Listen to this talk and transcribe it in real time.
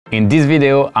In this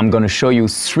video, I'm going to show you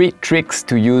 3 tricks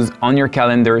to use on your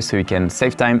calendar so you can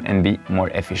save time and be more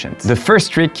efficient. The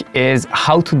first trick is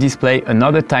how to display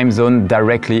another time zone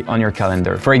directly on your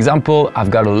calendar. For example,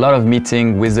 I've got a lot of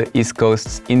meetings with the East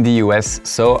Coast in the US,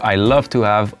 so I love to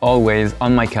have always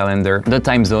on my calendar the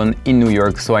time zone in New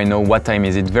York so I know what time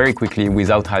is it very quickly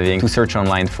without having to search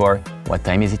online for what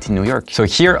time is it in New York. So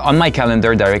here on my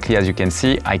calendar directly, as you can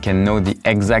see, I can know the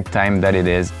exact time that it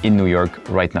is in New York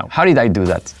right now. How did I do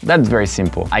that? That's very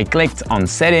simple. I clicked on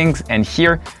settings and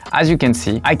here, as you can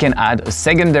see, I can add a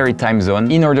secondary time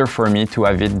zone in order for me to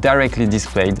have it directly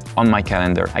displayed on my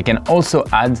calendar. I can also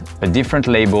add a different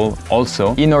label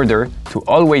also in order to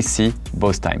always see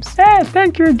both times. Hey,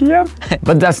 thank you, Guillaume.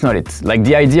 But that's not it. Like,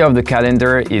 the idea of the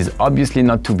calendar is obviously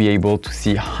not to be able to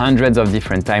see hundreds of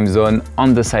different time zones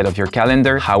on the side of your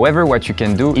calendar. However, what you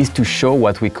can do is to show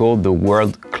what we call the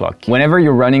world clock. Whenever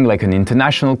you're running like an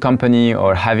international company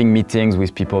or having meetings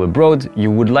with people abroad,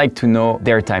 you would like to know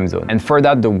their time zone. And for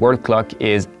that, the world clock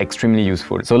is extremely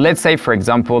useful. So let's say, for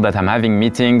example, that I'm having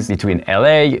meetings between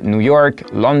LA, New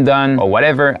York, London, or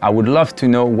whatever. I would love to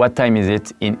know what time is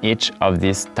it in each of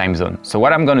these time zones. So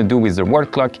what I'm gonna do with the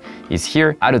world clock is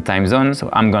here, add a time zone. So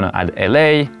I'm gonna add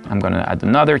LA, I'm gonna add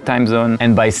another time zone.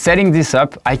 And by setting this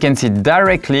up, I can see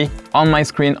directly on my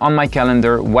screen, on my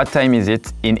calendar, what time is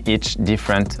it in each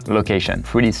different location.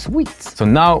 Pretty sweet. So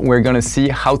now we're gonna see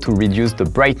how to reduce the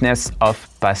brightness of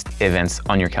past events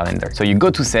on your calendar. So you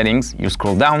go to settings, you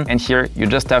scroll down, and here you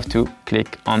just have to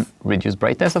click on reduce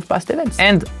brightness of past events.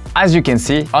 And as you can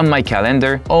see on my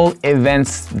calendar, all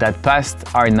events that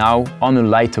passed are now on a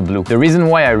lighter blue. The reason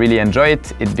why I really enjoy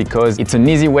it is because it's an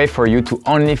easy way for you to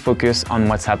only focus on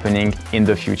what's happening in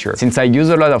the future. Since I use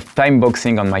a lot of time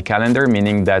boxing on my calendar,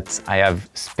 meaning that I have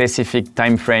specific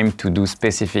time frame to do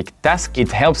specific tasks,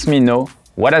 it helps me know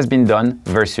what has been done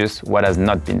versus what has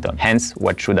not been done. Hence,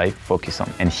 what should I focus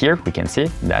on? And here we can see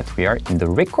that we are in the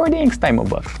recordings time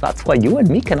box. That's why you and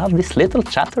me can have this little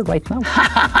chatter right now.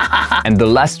 And the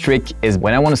last trick is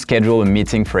when I want to schedule a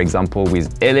meeting, for example,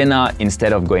 with Elena,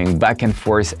 instead of going back and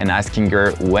forth and asking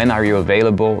her, when are you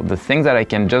available? The thing that I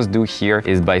can just do here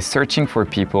is by searching for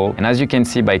people. And as you can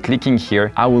see, by clicking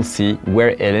here, I will see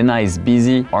where Elena is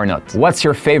busy or not. What's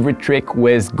your favorite trick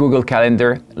with Google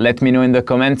Calendar? Let me know in the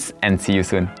comments and see you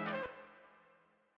soon.